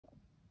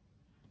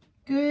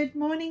Good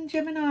morning,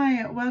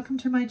 Gemini. Welcome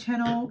to my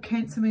channel,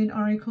 Cancer Moon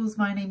Oracles.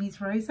 My name is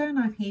Rosa and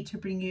I'm here to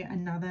bring you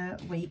another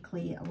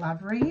weekly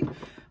love read.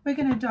 We're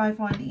going to dive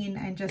on in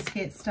and just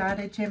get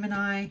started,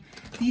 Gemini.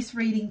 This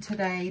reading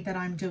today that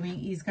I'm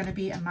doing is going to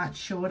be a much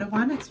shorter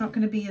one. It's not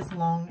going to be as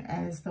long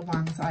as the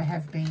ones I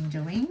have been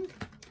doing.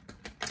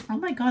 Oh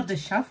my God, the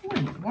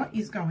shuffling. What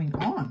is going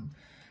on?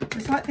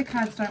 It's like the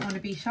cards don't want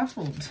to be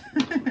shuffled.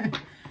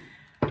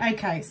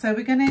 Okay, so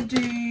we're going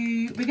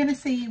to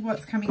see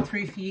what's coming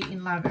through for you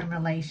in love and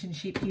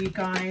relationship, you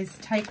guys.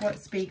 Take what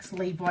speaks,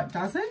 leave what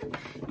doesn't.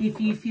 If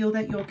you feel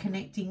that you're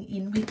connecting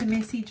in with the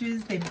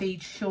messages, then be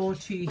sure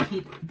to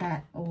hit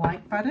that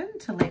like button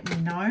to let me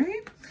know.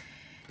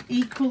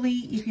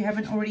 Equally, if you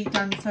haven't already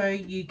done so,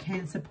 you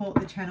can support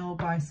the channel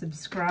by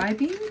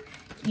subscribing.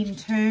 In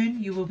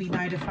turn, you will be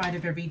notified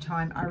of every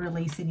time I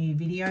release a new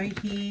video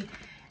here.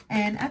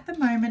 And at the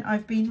moment,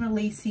 I've been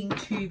releasing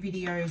 2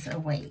 videos a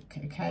week,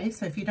 okay?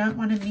 So if you don't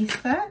want to miss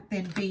that,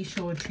 then be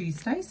sure to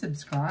stay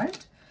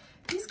subscribed.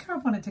 This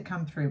card wanted to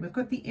come through. We've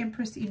got the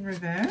Empress in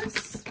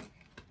reverse.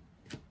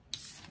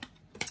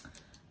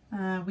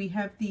 We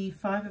have the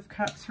 5 of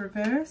Cups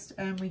reversed,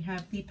 and we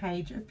have the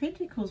Page of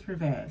Pentacles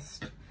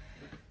reversed.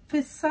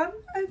 For some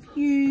of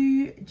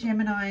you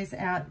Geminis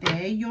out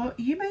there,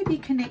 you may be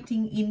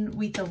connecting in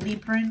with a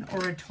Libran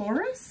or a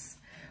Taurus.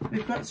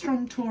 We've got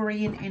strong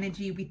Taurian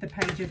energy with the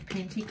Page of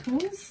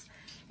Pentacles.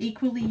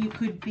 Equally, you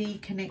could be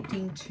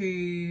connecting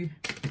to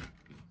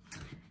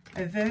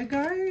a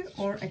Virgo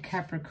or a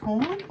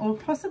Capricorn, or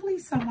possibly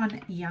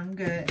someone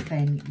younger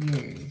than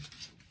you.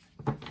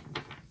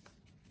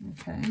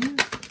 Okay.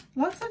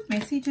 Lots of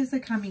messages are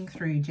coming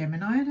through,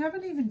 Gemini. I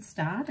haven't even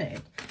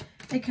started.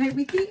 Okay,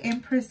 with the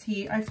Empress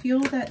here, I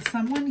feel that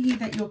someone here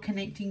that you're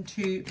connecting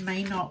to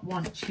may not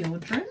want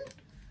children.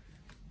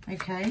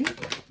 Okay,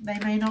 they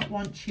may not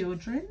want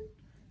children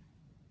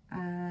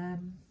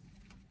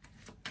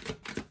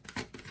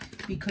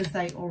because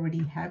they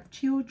already have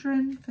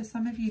children. For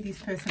some of you,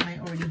 this person may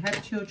already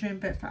have children,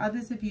 but for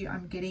others of you,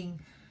 I'm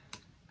getting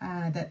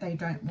that they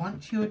don't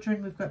want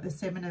children. We've got the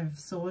 7 of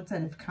Swords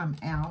that have come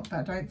out,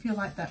 but I don't feel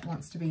like that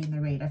wants to be in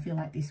the read. I feel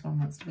like this one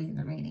wants to be in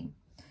the reading.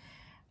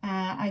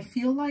 I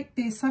feel like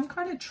there's some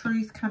kind of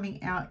truth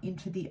coming out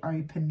into the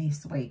open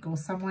this week, or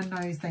someone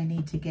knows they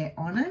need to get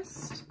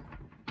honest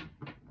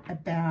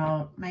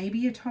about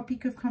maybe a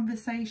topic of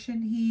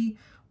conversation here.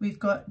 We've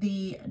got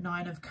the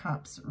 9 of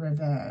Cups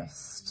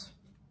reversed.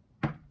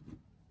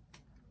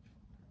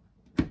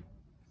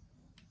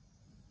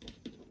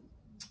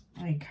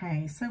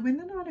 Okay, so when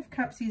the 9 of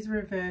Cups is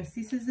reversed,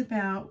 this is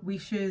about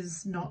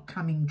wishes not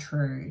coming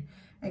true.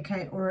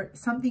 Okay, or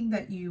something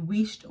that you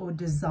wished or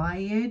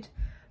desired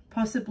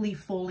possibly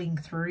falling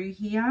through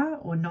here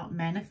or not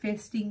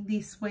manifesting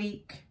this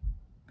week.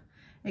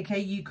 Okay,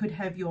 you could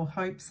have your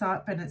hopes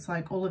up and it's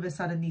like all of a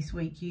sudden this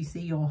week you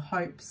see your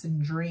hopes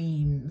and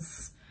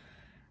dreams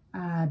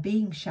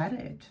being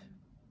shattered.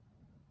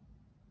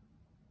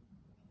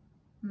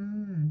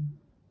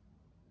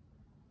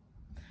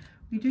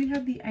 We do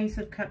have the Ace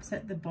of Cups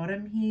at the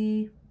bottom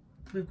here.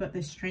 We've got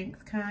the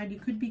Strength card. You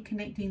could be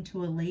connecting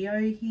to a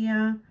Leo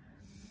here.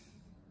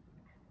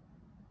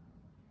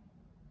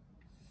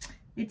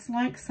 It's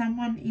like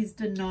someone is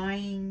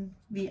denying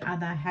the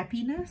other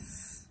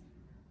happiness.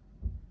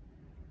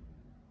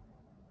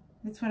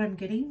 That's what I'm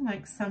getting,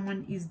 like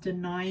someone is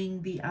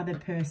denying the other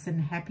person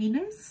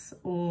happiness,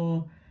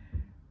 or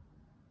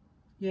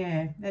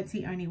yeah, that's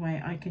the only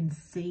way I can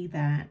see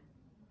that.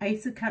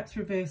 Ace of Cups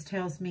reverse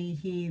tells me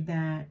here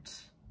that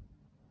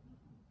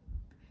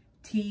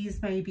tears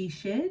may be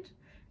shed.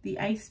 The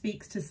Ace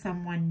speaks to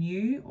someone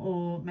new,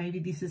 or maybe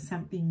this is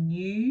something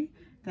new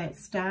that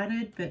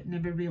started but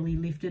never really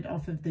lifted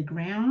off of the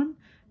ground.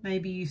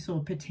 Maybe you saw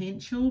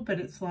potential, but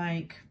it's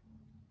like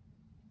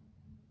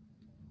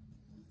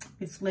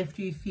it's left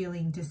you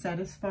feeling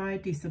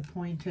dissatisfied,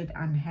 disappointed,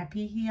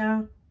 unhappy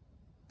here.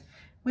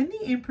 When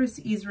the Empress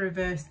is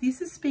reversed,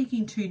 this is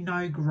speaking to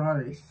no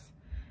growth.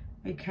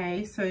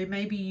 Okay, so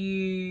maybe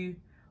you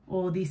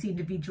or this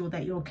individual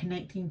that you're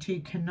connecting to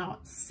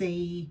cannot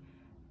see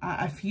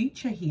a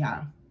future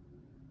here.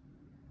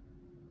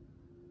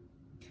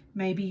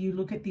 Maybe you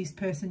look at this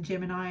person,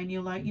 Gemini, and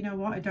you're like, you know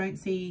what, I don't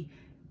see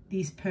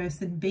this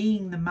person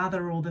being the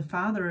mother or the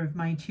father of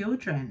my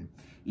children.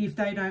 If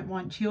they don't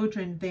want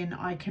children, then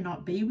I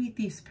cannot be with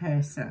this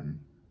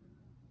person.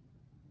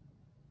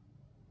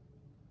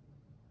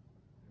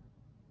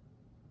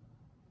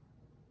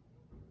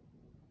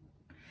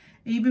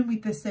 Even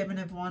with the 7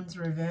 of Wands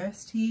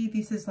reversed here,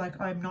 this is like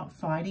I'm not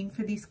fighting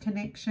for this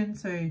connection,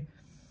 so I'm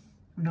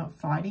not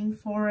fighting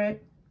for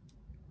it.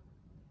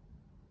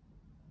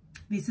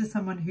 This is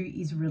someone who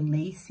is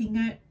releasing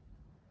it.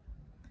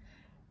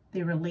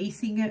 They're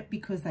releasing it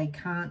because they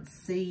can't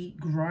see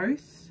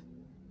growth.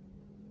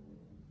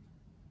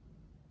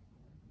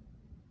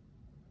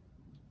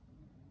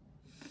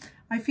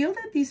 I feel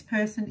that this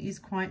person is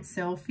quite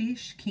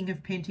selfish. King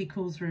of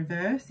Pentacles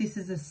reverse. This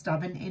is a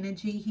stubborn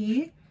energy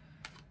here.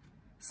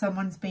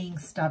 Someone's being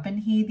stubborn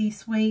here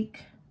this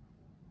week.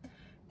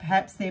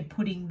 Perhaps they're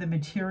putting the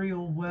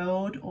material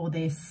world or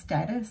their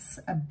status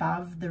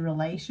above the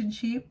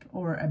relationship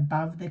or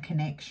above the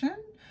connection.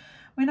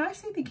 When I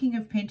see the King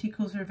of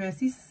Pentacles reverse,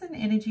 this is an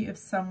energy of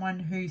someone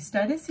whose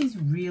status is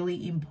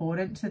really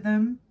important to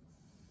them.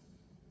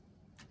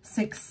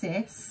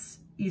 Success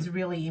is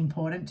really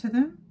important to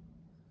them.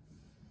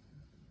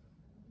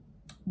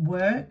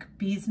 Work,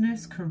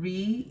 business,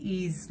 career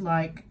is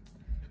like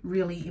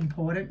really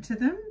important to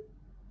them.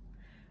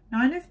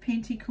 Nine of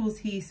Pentacles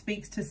here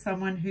speaks to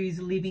someone who's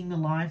living the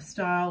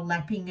lifestyle,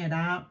 lapping it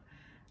up.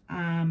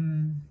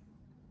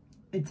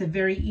 It's a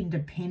very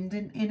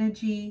independent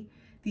energy.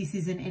 This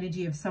is an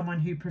energy of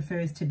someone who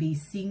prefers to be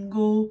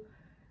single,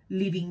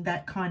 living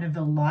that kind of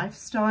a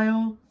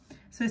lifestyle.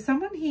 So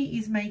someone here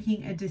is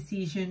making a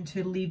decision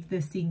to live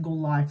the single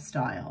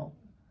lifestyle.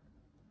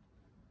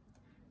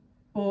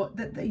 Or,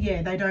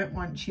 yeah, they don't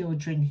want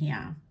children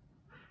here.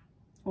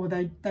 Or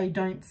they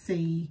don't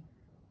see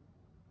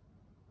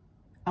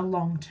a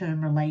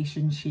long-term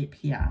relationship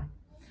here.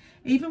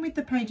 Even with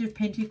the Page of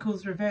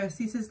Pentacles reverse,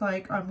 this is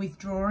like, I'm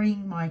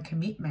withdrawing my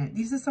commitment.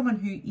 This is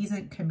someone who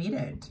isn't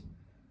committed.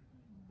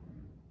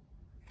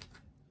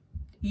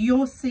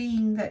 You're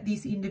seeing that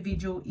this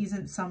individual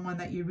isn't someone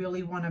that you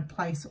really want to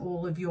place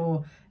all of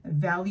your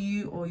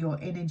value or your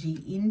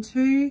energy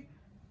into.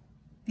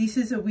 This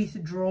is a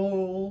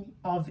withdrawal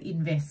of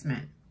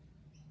investment.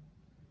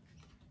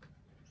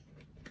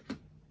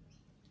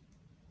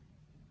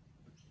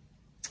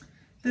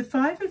 The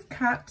Five of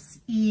Cups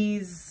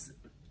is,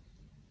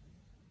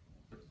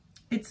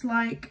 it's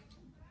like,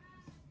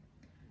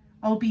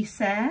 I'll be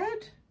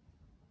sad,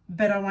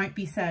 but I won't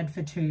be sad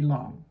for too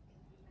long.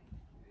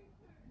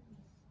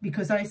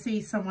 Because I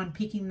see someone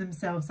picking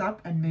themselves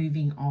up and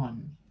moving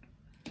on.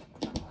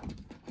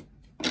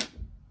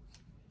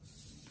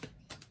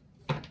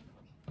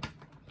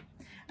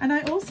 And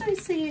I also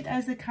see it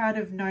as a card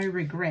of no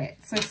regret.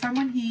 So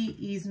someone here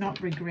is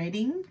not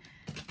regretting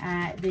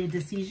their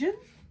decision.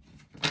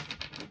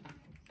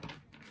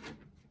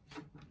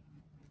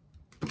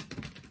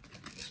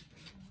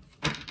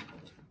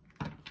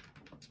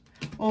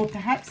 Or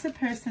perhaps the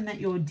person that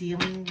you're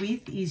dealing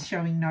with is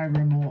showing no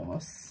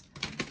remorse.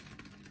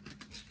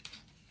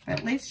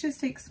 But let's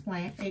just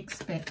expand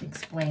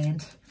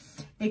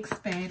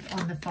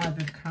on the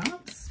Five of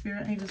Cups.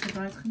 Spirit, angels,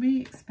 advice, can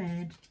we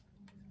expand?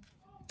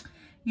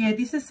 Yeah,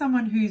 this is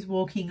someone who's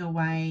walking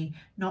away,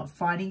 not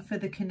fighting for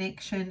the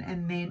connection,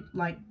 and then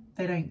like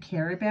they don't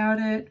care about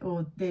it,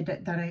 or they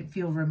don't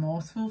feel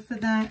remorseful for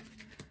that.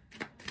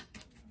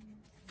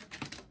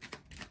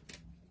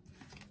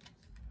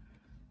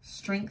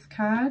 Strength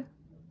card.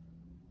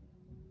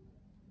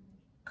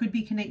 Could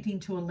be connecting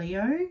to a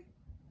Leo.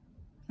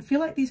 I feel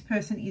like this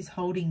person is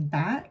holding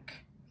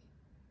back.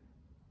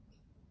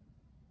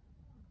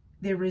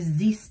 They're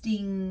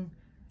resisting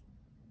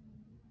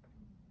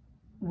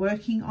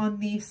working on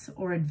this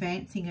or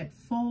advancing it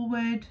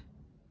forward.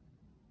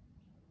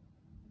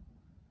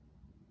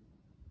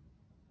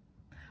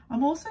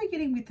 I'm also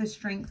getting with the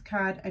Strength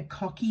card a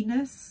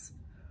cockiness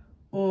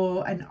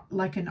or an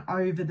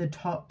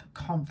over-the-top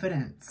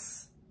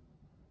confidence.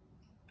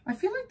 I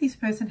feel like this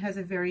person has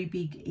a very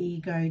big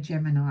ego,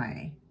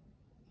 Gemini.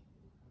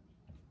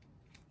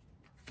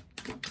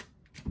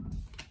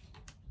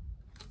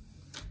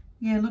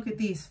 Yeah, look at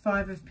this,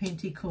 Five of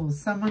Pentacles.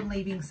 Someone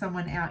leaving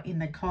someone out in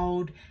the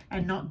cold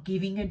and not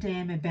giving a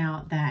damn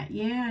about that.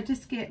 Yeah, I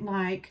just get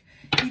like,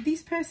 did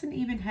this person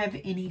even have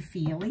any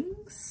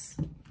feelings?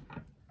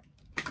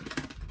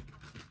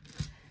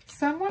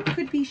 Someone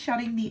could be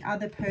shutting the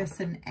other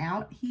person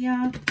out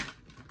here.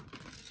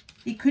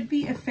 It could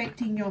be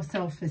affecting your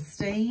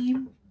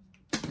self-esteem.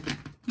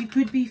 You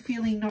could be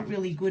feeling not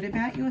really good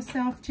about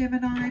yourself,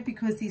 Gemini,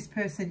 because this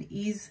person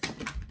is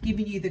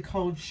giving you the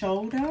cold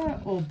shoulder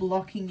or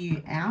blocking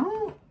you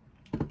out.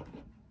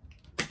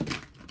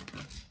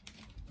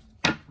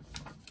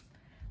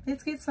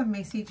 Let's get some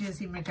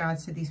messages in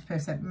regards to this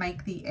person.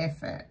 Make the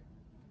effort.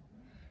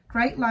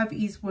 Great love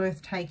is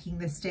worth taking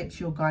the steps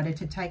you're guided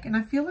to take. And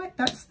I feel like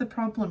that's the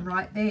problem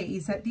right there,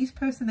 is that this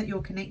person that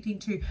you're connecting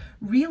to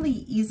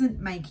really isn't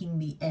making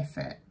the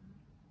effort.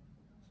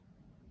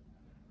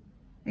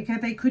 Okay,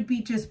 they could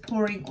be just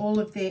pouring all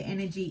of their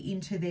energy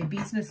into their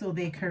business or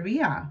their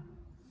career,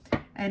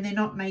 and they're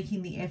not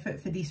making the effort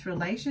for this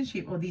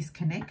relationship or this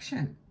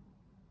connection.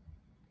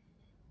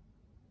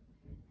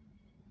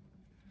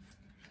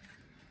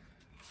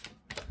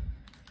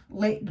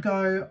 Let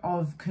go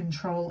of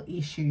control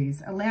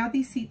issues. Allow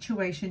this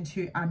situation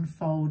to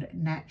unfold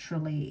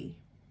naturally.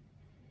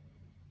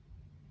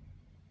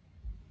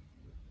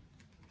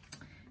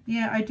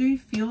 Yeah, I do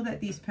feel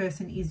that this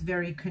person is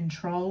very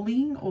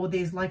controlling, or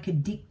there's like a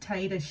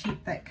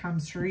dictatorship that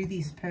comes through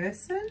this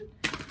person.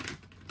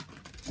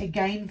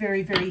 Again,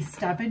 very, very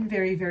stubborn,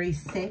 very, very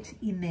set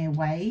in their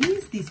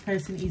ways. This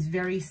person is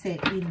very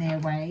set in their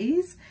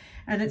ways.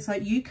 And it's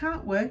like, you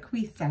can't work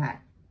with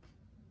that.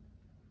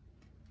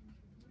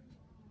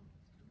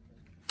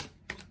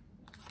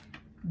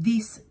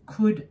 This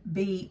could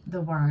be the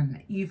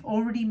one. You've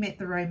already met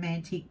the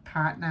romantic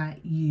partner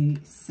you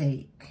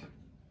seek.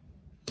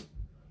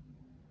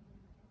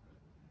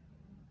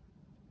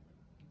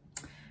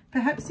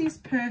 Perhaps this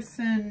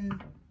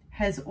person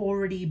has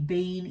already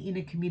been in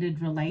a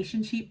committed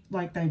relationship,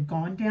 like they've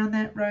gone down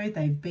that road,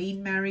 they've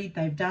been married,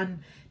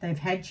 they've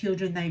had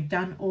children, they've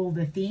done all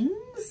the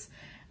things,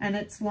 and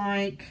it's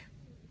like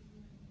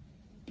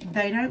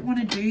they don't want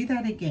to do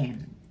that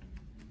again.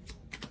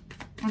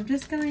 I'm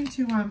just going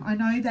to, I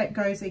know that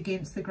goes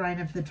against the grain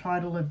of the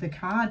title of the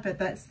card, but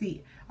that's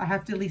I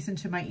have to listen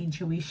to my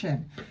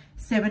intuition.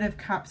 7 of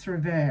Cups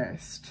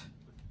reversed.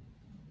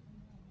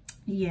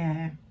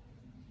 Yeah.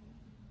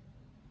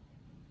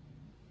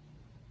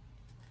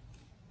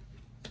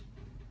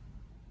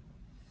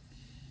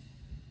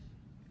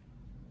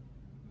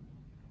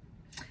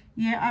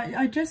 Yeah,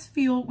 I just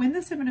feel when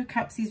the 7 of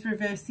Cups is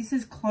reversed, this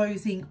is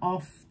closing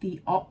off the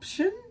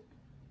option.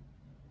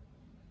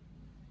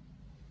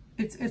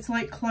 It's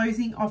like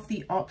closing off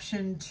the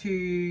option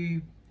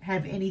to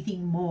have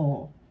anything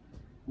more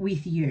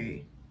with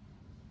you.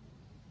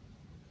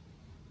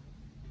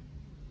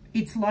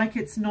 It's like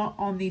it's not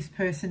on this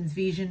person's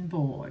vision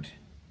board.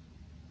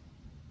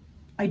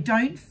 I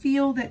don't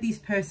feel that this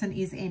person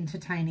is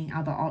entertaining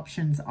other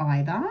options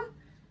either.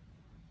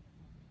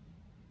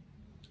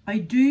 I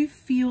do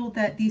feel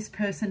that this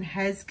person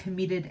has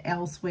committed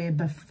elsewhere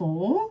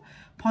before,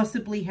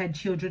 possibly had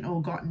children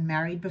or gotten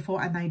married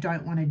before, and they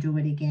don't want to do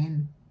it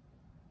again.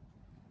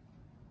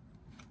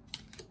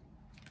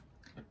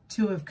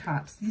 2 of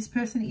Cups. This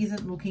person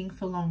isn't looking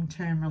for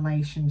long-term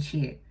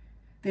relationship.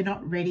 They're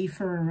not ready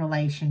for a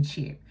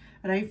relationship.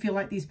 I don't feel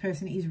like this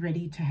person is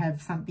ready to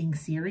have something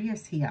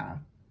serious here.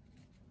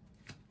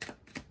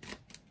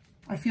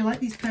 I feel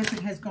like this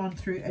person has gone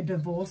through a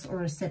divorce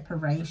or a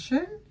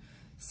separation.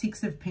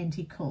 6 of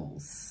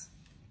Pentacles.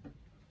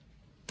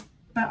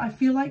 But I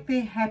feel like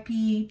they're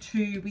happy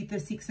to, with the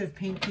 6 of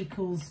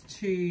Pentacles,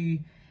 to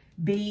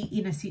be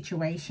in a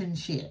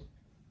situationship.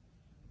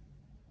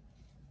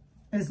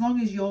 As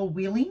long as you're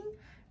willing,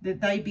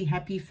 that they'd be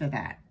happy for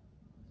that.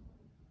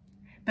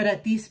 But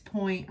at this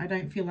point, I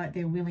don't feel like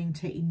they're willing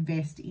to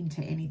invest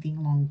into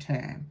anything long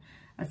term.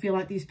 I feel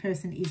like this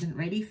person isn't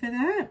ready for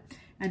that,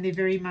 and they're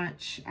very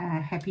much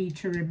happy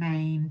to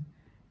remain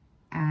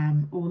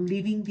or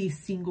living this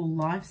single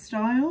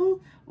lifestyle,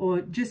 or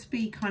just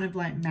be kind of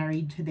like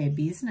married to their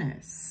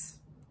business.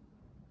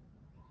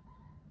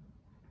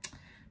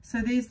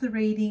 So there's the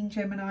reading,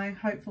 Gemini.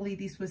 Hopefully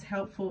this was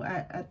helpful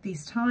at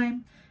this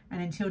time.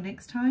 And until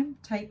next time,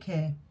 take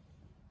care.